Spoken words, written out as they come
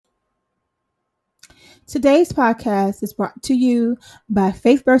Today's podcast is brought to you by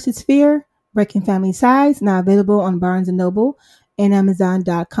Faith vs. Fear, Breaking Family Ties, now available on Barnes & Noble and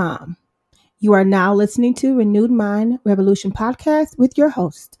Amazon.com. You are now listening to Renewed Mind Revolution podcast with your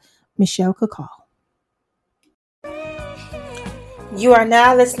host, Michelle Kakal. You are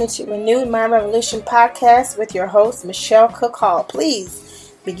now listening to Renewed Mind Revolution podcast with your host, Michelle Kakal.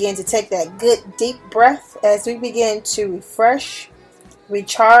 Please begin to take that good deep breath as we begin to refresh,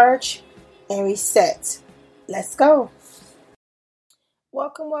 recharge, and reset. Let's go.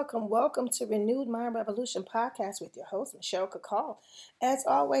 Welcome to Renewed Mind Revolution podcast with your host, Michelle Kakal. As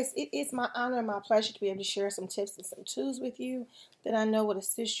always, it is my honor and my pleasure to be able to share some tips and some tools with you that I know will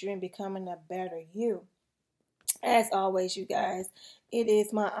assist you in becoming a better you. As always, you guys, it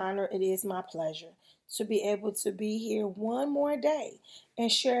is my honor, it is my pleasure to be able to be here one more day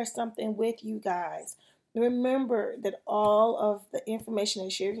and share something with you guys. Remember that all of the information I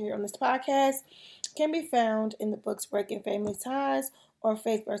share here on this podcast can be found in the books Breaking Family Ties or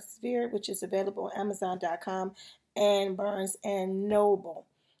Faith vs. Fear, which is available on Amazon.com and Barnes & Noble.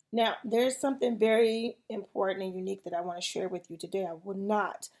 Now, there's something very important and unique that I want to share with you today. I will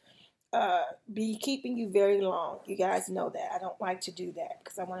not be keeping you very long. You guys know that. I don't like to do that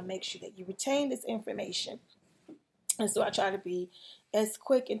because I want to make sure that you retain this information. And so I try to be as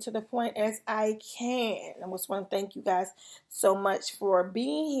quick and to the point as I can. I just want to thank you guys so much for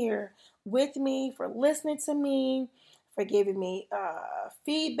being here with me, for listening to me, for giving me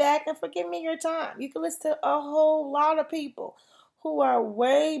feedback, and for giving me your time. You can listen to a whole lot of people who are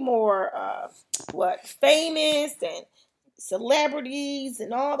way more famous and celebrities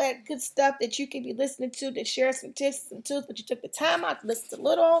and all that good stuff that you can be listening to that share some tips and tools, but you took the time out to listen to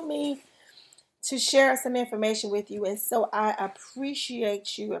little old me to share some information with you. And so I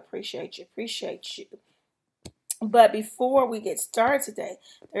appreciate you. But before we get started today,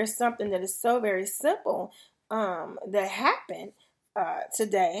 there's something that is so very simple that happened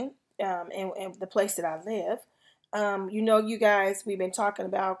today in the place that I live. You guys, we've been talking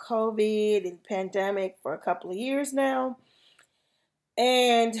about COVID and pandemic for a couple of years now.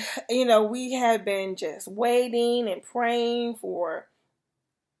 And, we have been just waiting and praying for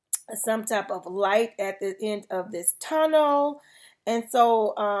some type of light at the end of this tunnel. And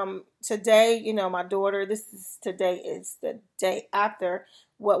so today, my daughter, today is the day after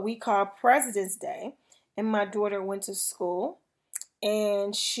what we call President's Day. And my daughter went to school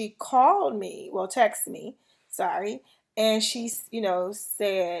and she called me, texted me, and she,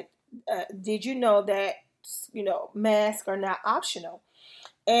 said, did you know that, masks are not optional?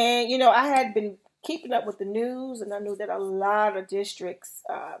 And, I had been keeping up with the news, and I knew that a lot of districts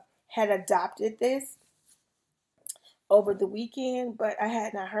had adopted this over the weekend, but I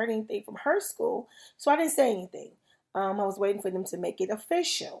had not heard anything from her school, so I didn't say anything. I was waiting for them to make it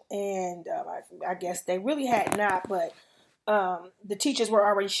official, and I guess they really had not, but the teachers were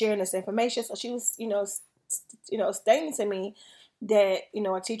already sharing this information, so she was, stating to me that,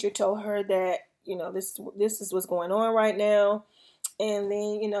 a teacher told her that, this is what's going on right now. And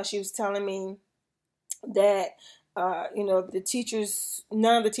then, she was telling me that, none of the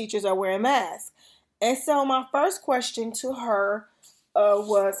teachers are wearing masks. And so my first question to her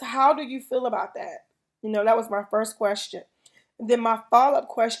was, how do you feel about that? That was my first question. Then my follow-up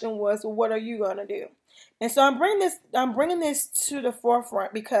question was, well, what are you going to do? And so I'm bringing this to the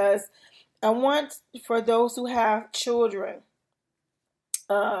forefront because I want for those who have children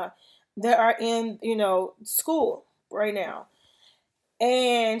that are in, school right now.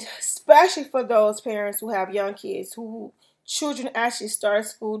 And especially for those parents who have young kids, who children actually start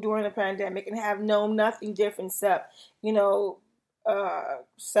school during the pandemic and have known nothing different except,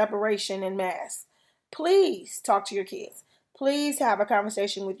 separation and masks. Please talk to your kids. Please have a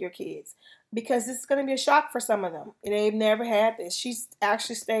conversation with your kids because this is going to be a shock for some of them. They've never had this. She's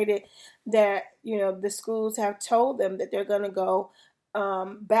actually stated that, the schools have told them that they're going to go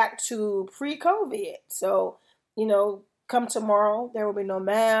back to pre-COVID. So, come tomorrow, there will be no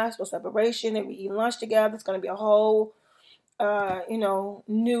mask, no separation. They'll be eating lunch together. It's going to be a whole,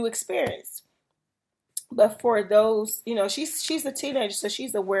 new experience. But for those, she's a teenager, so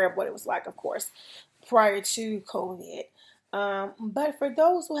she's aware of what it was like, of course, prior to COVID. But for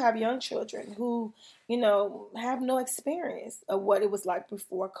those who have young children who, have no experience of what it was like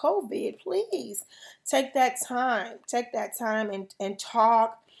before COVID, please take that time and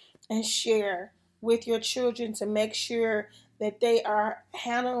talk and share with your children to make sure that they are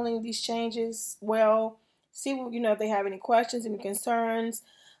handling these changes well. See, if they have any questions, any concerns.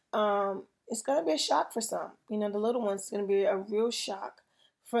 It's going to be a shock for some. The little ones, it's going to be a real shock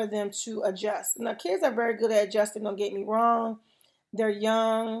for them to adjust. Now, kids are very good at adjusting, don't get me wrong. They're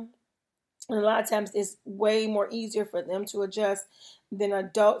young. And a lot of times it's way more easier for them to adjust than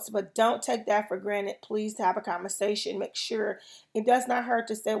adults, but don't take that for granted. Please have a conversation. Make sure it does not hurt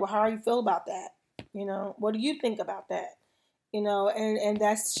to say, well, how do you feel about that? What do you think about that? And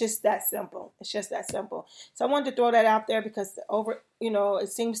that's just that simple. It's just that simple. So I wanted to throw that out there because it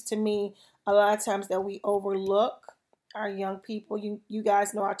seems to me a lot of times that we overlook our young people. You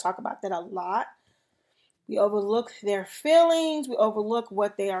guys know I talk about that a lot. We overlook their feelings. We overlook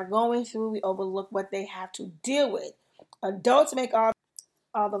what they are going through. We overlook what they have to deal with. Adults make all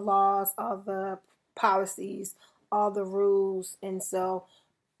the laws, all the policies, all the rules. And so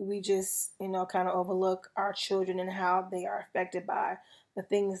we just, kind of overlook our children and how they are affected by the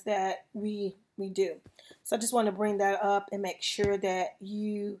things that we do. So I just want to bring that up and make sure that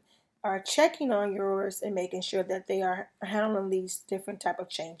you are checking on yours and making sure that they are handling these different type of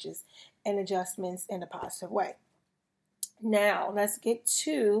changes and adjustments in a positive way. Now, let's get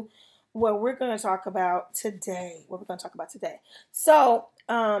to what we're going to talk about today. So,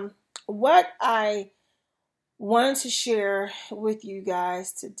 what I wanted to share with you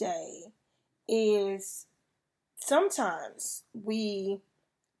guys today is sometimes we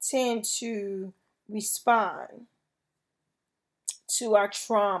tend to respond to our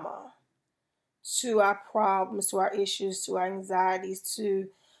trauma, to our problems, to our issues, to our anxieties, to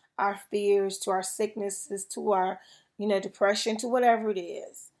our fears, to our sicknesses, to our, depression, to whatever it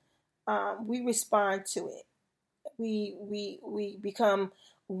is. We respond to it. We become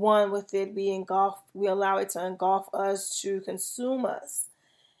one with it. We allow it to engulf us, to consume us.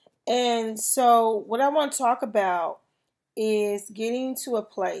 And so what I want to talk about is getting to a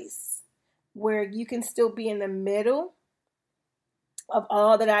place where you can still be in the middle of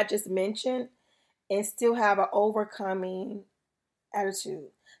all that I just mentioned and still have an overcoming attitude,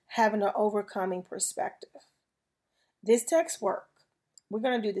 having an overcoming perspective. This takes work. We're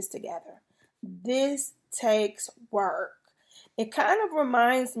going to do this together. This takes work. It kind of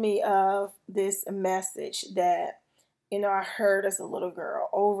reminds me of this message that, I heard as a little girl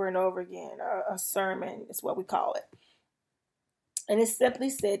over and over again. A sermon is what we call it. And it simply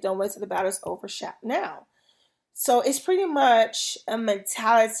said, don't wait till the battle's over, shout now. So it's pretty much a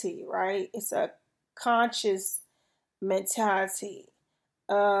mentality, right? It's a conscious mentality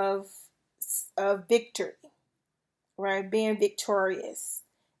of victory, right? Being victorious,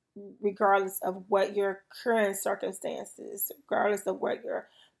 regardless of what your current circumstances, regardless of what your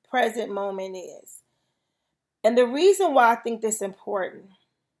present moment is. And the reason why I think this is important,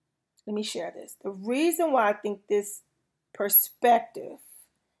 let me share this. The reason why I think this perspective,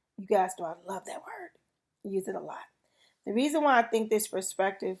 you guys know I love that word. I use it a lot. The reason why I think this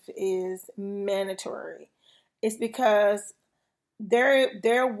perspective is mandatory is because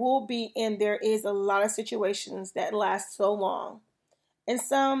there will be and there is a lot of situations that last so long, and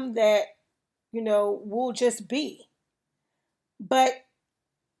some that will just be, but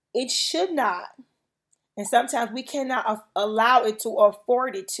it should not, and sometimes we cannot allow it to or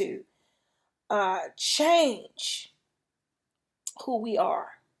afford it to change who we are.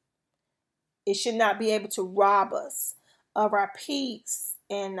 It should not be able to rob us of our peace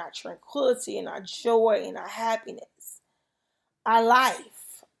and our tranquility and our joy and our happiness, our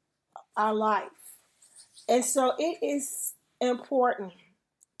life. And so it is important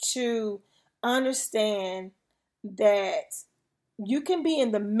to understand that you can be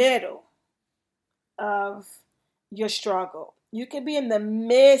in the middle of your struggle. You can be in the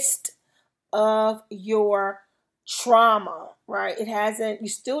midst of your trauma, right? You're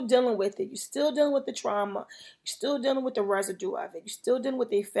still dealing with it. You're still dealing with the trauma. You're still dealing with the residue of it. You're still dealing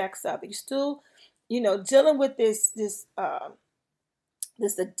with the effects of it. You're still, dealing with this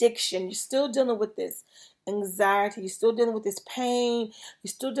addiction. You're still dealing with this anxiety. You're still dealing with this pain.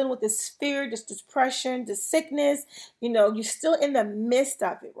 You're still dealing with this fear, this depression, this sickness. You're still in the midst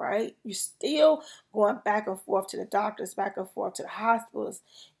of it, right? You're still going back and forth to the doctors, back and forth to the hospitals.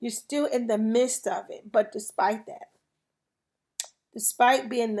 You're still in the midst of it. But despite that, despite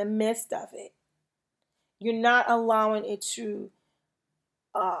being in the midst of it, you're not allowing it to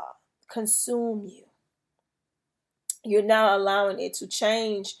consume you. You're not allowing it to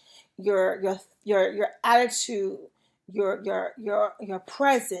change your attitude, your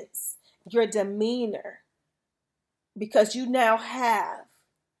presence, your demeanor, because you now have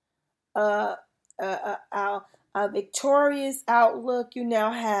a victorious outlook. You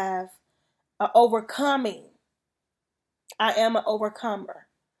now have overcoming. I am an overcomer.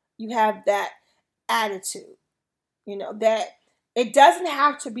 You have that attitude. That it doesn't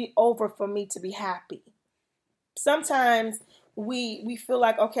have to be over for me to be happy. Sometimes we feel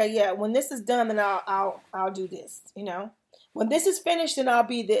like, okay, yeah, when this is done, then I'll do this, When this is finished, then I'll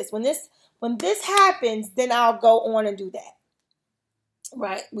be this. When this happens, then I'll go on and do that.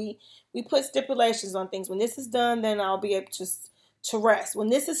 Right? We put stipulations on things. When this is done, then I'll be able to rest. When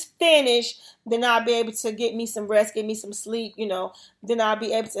this is finished, then I'll be able to get me some rest, get me some sleep, then I'll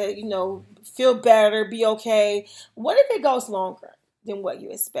be able to, feel better, be okay. What if it goes longer than what you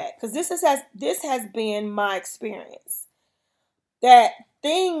expect? Because this has been my experience. That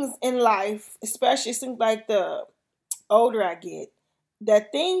things in life, especially seems like the older I get,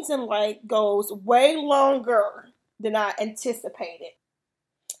 that things in life goes way longer than I anticipated.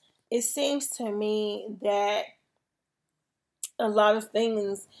 It seems to me that a lot of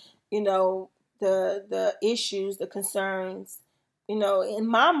things, you know, the issues, the concerns, in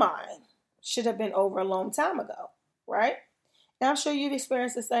my mind, should have been over a long time ago, right? And I'm sure you've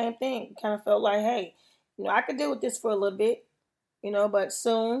experienced the same thing. You kind of felt like, hey, I could deal with this for a little bit, but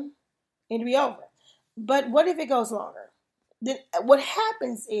soon it'll be over. But what if it goes longer? Then what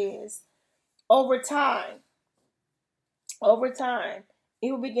happens is over time, over time,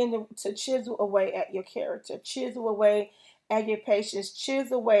 it will begin to chisel away at your character, chisel away at your patience,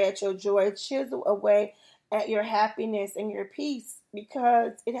 chisel away at your joy, chisel away at your happiness and your peace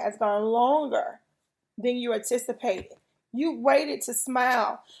because it has gone longer than you anticipated. You waited to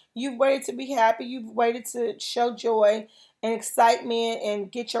smile. You've waited to be happy. You've waited to show joy and excitement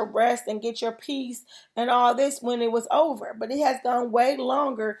and get your rest and get your peace and all this when it was over. But it has gone way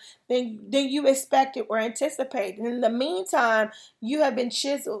longer than you expected or anticipated. And in the meantime, you have been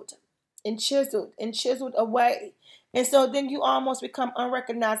chiseled and chiseled and chiseled away. And so then you almost become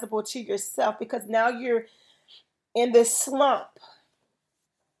unrecognizable to yourself because now you're in this slump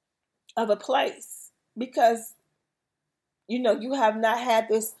of a place because you have not had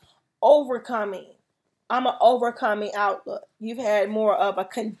this overcoming. I'm an overcoming outlook. You've had more of a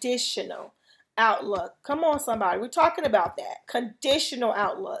conditional outlook. Come on, somebody. We're talking about that. Conditional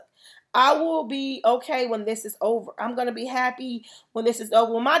outlook. I will be okay when this is over. I'm going to be happy when this is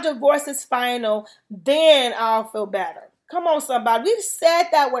over. When my divorce is final, then I'll feel better. Come on, somebody. We've said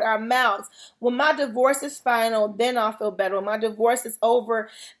that with our mouths. When my divorce is final, then I'll feel better. When my divorce is over,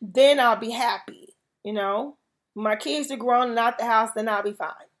 then I'll be happy. When my kids are grown and out the house, then I'll be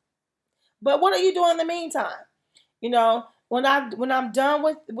fine. But what are you doing in the meantime? When I'm done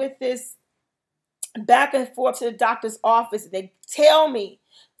with this back and forth to the doctor's office, they tell me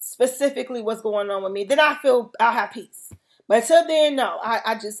specifically what's going on with me, then I'll have peace. But until then, no,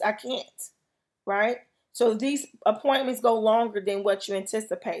 I can't. Right? So these appointments go longer than what you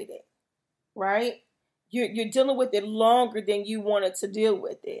anticipated. Right? You're dealing with it longer than you wanted to deal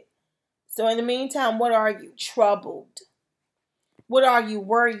with it. So in the meantime, what are you? Troubled. What are you?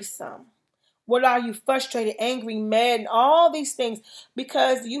 Worrisome. What are you? Frustrated, angry, mad, and all these things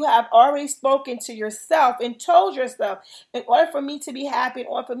because you have already spoken to yourself and told yourself, in order for me to be happy, in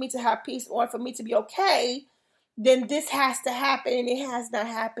order for me to have peace, in order for me to be okay, then this has to happen, and it has not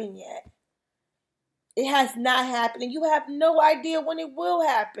happened yet. It has not happened, and you have no idea when it will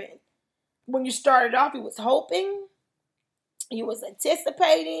happen. When you started off, you was hoping, you was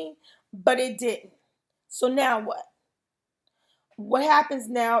anticipating, but it didn't. So now what? What happens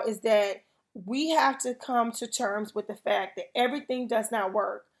now is that we have to come to terms with the fact that everything does not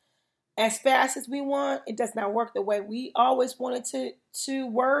work as fast as we want. It does not work the way we always wanted to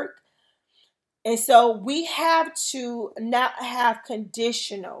work. And so we have to not have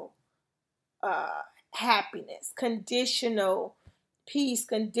conditional happiness, conditional peace,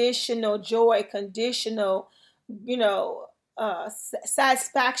 conditional joy, conditional,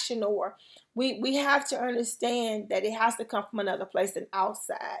 satisfaction, or we have to understand that it has to come from another place than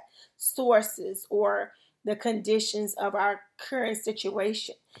outside sources or the conditions of our current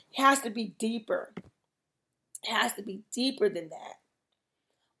situation. It has to be deeper. It has to be deeper than that.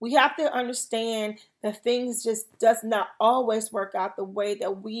 We have to understand that things just does not always work out the way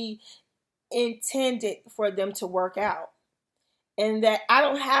that we intended for them to work out. And that I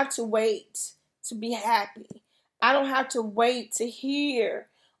don't have to wait to be happy. I don't have to wait to hear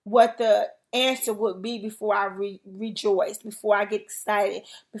what the answer would be before I rejoice, before I get excited,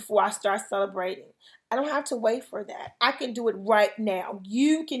 before I start celebrating. I don't have to wait for that. I can do it right now.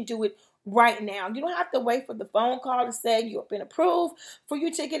 You can do it right now. You don't have to wait for the phone call to say you've been approved for you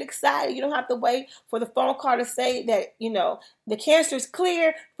to get excited. You don't have to wait for the phone call to say that, the cancer is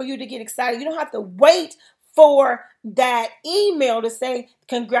clear for you to get excited. You don't have to wait for that email to say,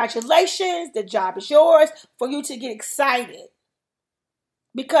 congratulations, the job is yours, for you to get excited.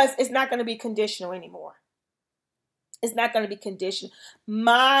 Because it's not going to be conditional anymore. It's not going to be conditional.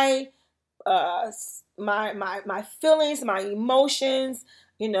 My my feelings, my emotions,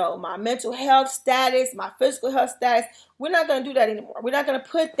 my mental health status, my physical health status. We're not going to do that anymore. We're not going to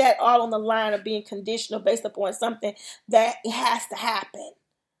put that all on the line of being conditional based upon something that has to happen.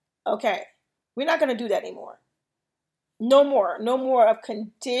 Okay. We're not going to do that anymore. No more. No more of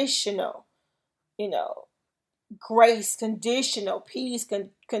conditional, you know, grace, conditional peace,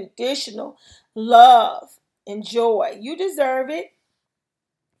 conditional love and joy. You deserve it.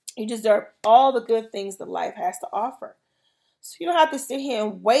 You deserve all the good things that life has to offer. So you don't have to sit here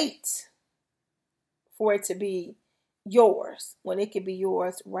and wait for it to be yours when it could be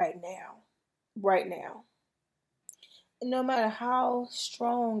yours right now. Right now. And no matter how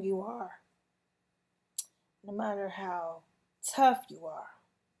strong you are, no matter how tough you are,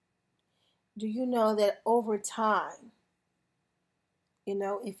 do you know that over time,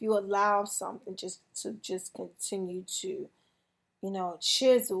 if you allow something just continue to,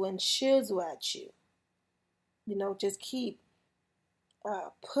 chisel and chisel at you, just keep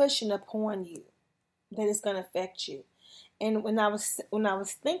pushing upon you, that it's going to affect you. And when I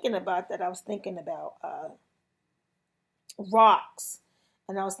was thinking about that, I was thinking about rocks,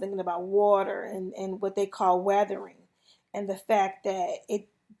 and I was thinking about water and what they call weathering, and the fact that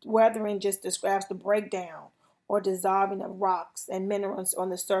weathering just describes the breakdown or dissolving of rocks and minerals on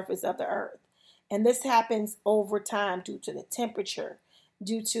the surface of the earth. And this happens over time due to the temperature,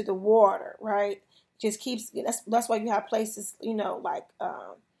 due to the water, right? Just keeps, that's why you have places, like,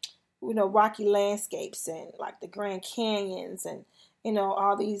 rocky landscapes and like the Grand Canyons and,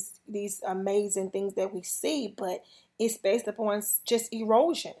 all these amazing things that we see, but it's based upon just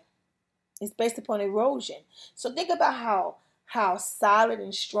erosion. It's based upon erosion. So think about how solid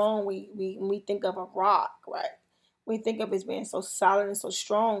and strong we think of a rock, right? We think of it as being so solid and so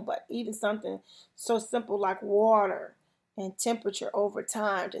strong, but even something so simple like water and temperature over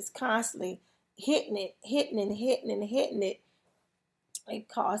time, just constantly hitting it, it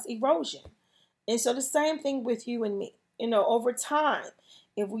causes erosion. And so the same thing with you and me. Over time,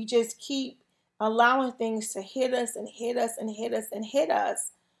 if we just keep allowing things to hit us and hit us and hit us and hit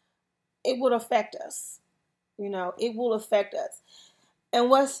us, it will affect us. It will affect us. And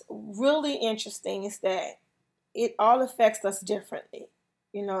what's really interesting is that it all affects us differently,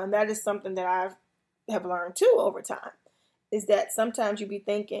 and that is something that I have learned too over time, is that sometimes you be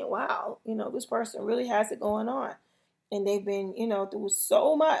thinking, wow, this person really has it going on, and they've been, through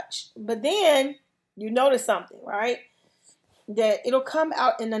so much, but then you notice something, right? That it'll come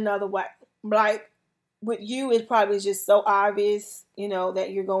out in another way. Like with you, it probably is just so obvious,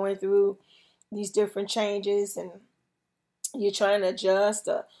 that you're going through these different changes and you're trying to adjust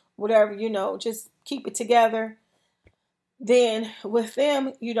or whatever, just keep it together. Then with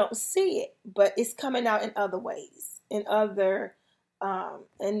them, you don't see it, but it's coming out in other ways, in other,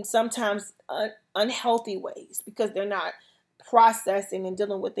 and sometimes unhealthy ways, because they're not processing and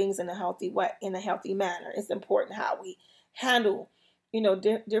dealing with things in a healthy way, in a healthy manner. It's important how we handle,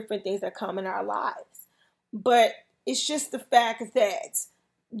 different things that come in our lives. But it's just the fact that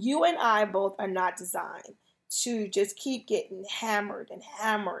you and I both are not designed to just keep getting hammered and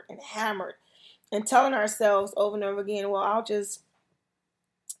hammered and hammered and telling ourselves over and over again, well, I'll just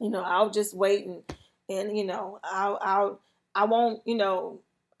wait and I won't,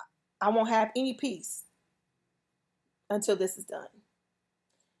 I won't have any peace until this is done.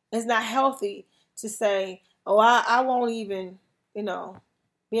 It's not healthy to say, oh, I won't even, be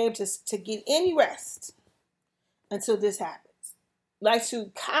able to get any rest until this happens. Like, to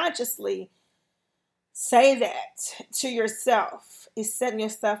consciously say that to yourself is setting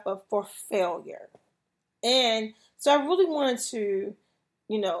yourself up for failure. And so I really wanted to,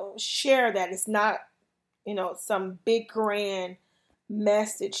 share that it's not, some big grand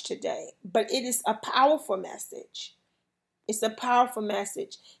message today, but it is a powerful message. It's a powerful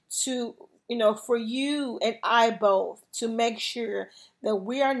message to, for you and I both, to make sure that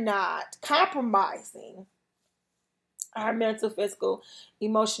we are not compromising our mental, physical,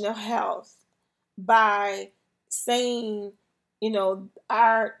 emotional health by saying,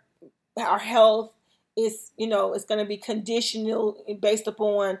 our health is, it's going to be conditional based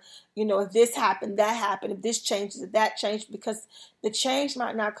upon, if this happened, that happened, if this changes, if that changed, because the change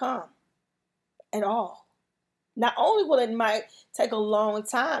might not come at all. Not only will it might take a long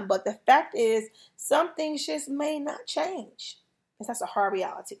time, but the fact is some things just may not change. And that's a hard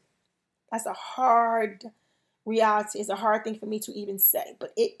reality. That's a hard reality. It's a hard thing for me to even say,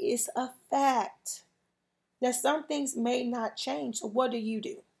 but it is a fact that some things may not change. So what do you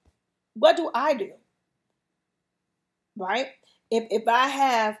do? What do I do? Right? If I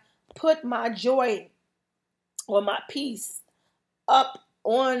have put my joy or my peace up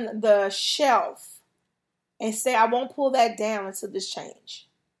on the shelf and say, I won't pull that down until this change.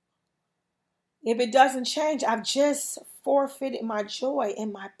 If it doesn't change, I've just forfeited my joy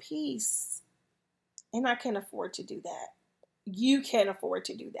and my peace. And I can't afford to do that. You can't afford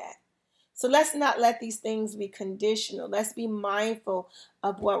to do that. So let's not let these things be conditional. Let's be mindful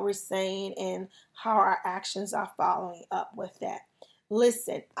of what we're saying and how our actions are following up with that.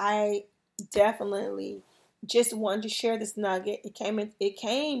 Listen, I definitely just wanted to share this nugget. It came,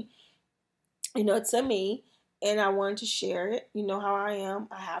 to me, and I wanted to share it. You know how I am.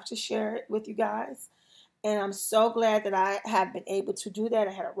 I have to share it with you guys. And I'm so glad that I have been able to do that.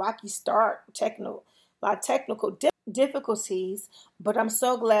 I had a rocky start, a lot of technical difficulties, but I'm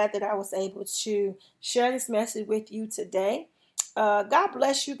so glad that I was able to share this message with you today. God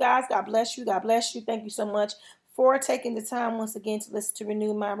bless you guys. God bless you. God bless you. Thank you so much for taking the time once again to listen to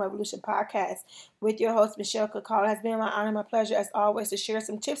Renew My Revolution podcast with your host, Michelle Kakal. It has been my honor and my pleasure, as always, to share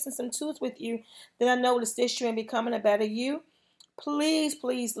some tips and some tools with you that I know will assist you in becoming a better you. Please,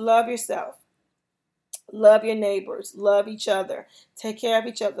 please love yourself. Love your neighbors. Love each other. Take care of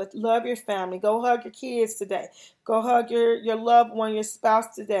each other. Love your family. Go hug your kids today. Go hug your loved one, your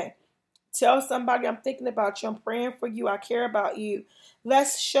spouse today. Tell somebody, I'm thinking about you. I'm praying for you. I care about you.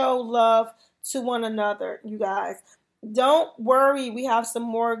 Let's show love to one another, you guys. Don't worry. We have some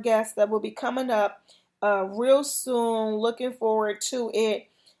more guests that will be coming up real soon. Looking forward to it.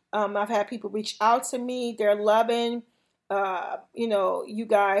 I've had people reach out to me. They're loving you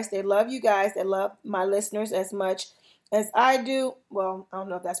guys. They love you guys. They love my listeners as much as I do. Well, I don't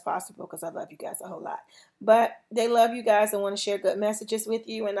know if that's possible because I love you guys a whole lot. But they love you guys and want to share good messages with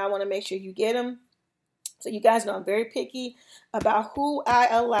you. And I want to make sure you get them. So you guys know I'm very picky about who I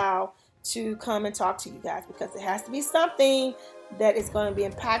allow to come and talk to you guys, because it has to be something that is going to be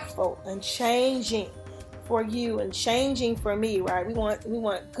impactful and changing for you and changing for me, right? We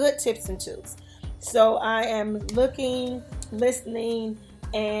want good tips and tools. So I am looking, listening,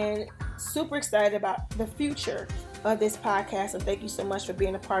 and super excited about the future of this podcast. And thank you so much for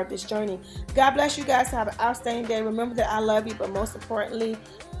being a part of this journey. God bless you guys. Have an outstanding day. Remember that I love you, but most importantly,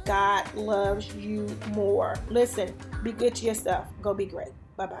 God loves you more. Listen, be good to yourself. Go be great.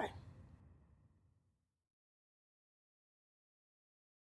 Bye-bye.